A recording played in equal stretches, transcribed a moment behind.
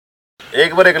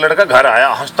एक बार एक लड़का घर आया,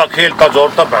 हंसता खेलता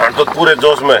जोरता, बहन तो पूरे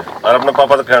जोश में, और अपने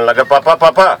पापा से कहने लगा, पापा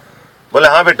पापा। बोले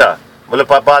हाँ बेटा। बोले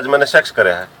पापा आज मैंने सेक्स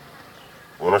करा है।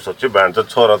 उन्होंने सोची बहन तो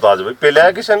छोरा तो आज भाई पी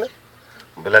लिया किसी ने।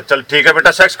 बोले चल ठीक है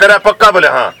बेटा, सेक्स करा पक्का। बोले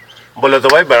हाँ। बोले तो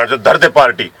भाई बहन धर दे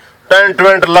पार्टी, टेंट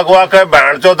वेंट लगवा के,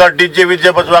 बहन चौदह डीजे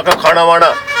वीजे बजवा के, खाना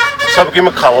वाना सबकी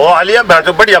में खवा लिया। बहन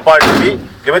तो बढ़िया पार्टी थी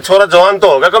कि भाई छोरा जवान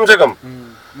तो होगा कम से कम,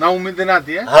 ना उम्मीद ना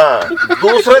आती है। हाँ।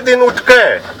 दूसरे दिन उठ के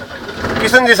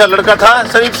किशन जी सा लड़का था,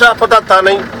 शरीफ सा, पता था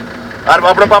नहीं, और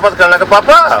अपने पापा से कहने लगा,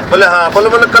 पापा। बोले हाँ। बोले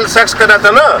मैंने कल सेक्स करा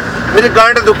था ना, मेरी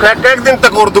गांड दुख है, एक दिन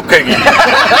तक और दुखेगी।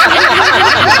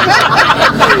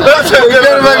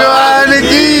 भगवान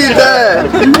की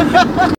जय।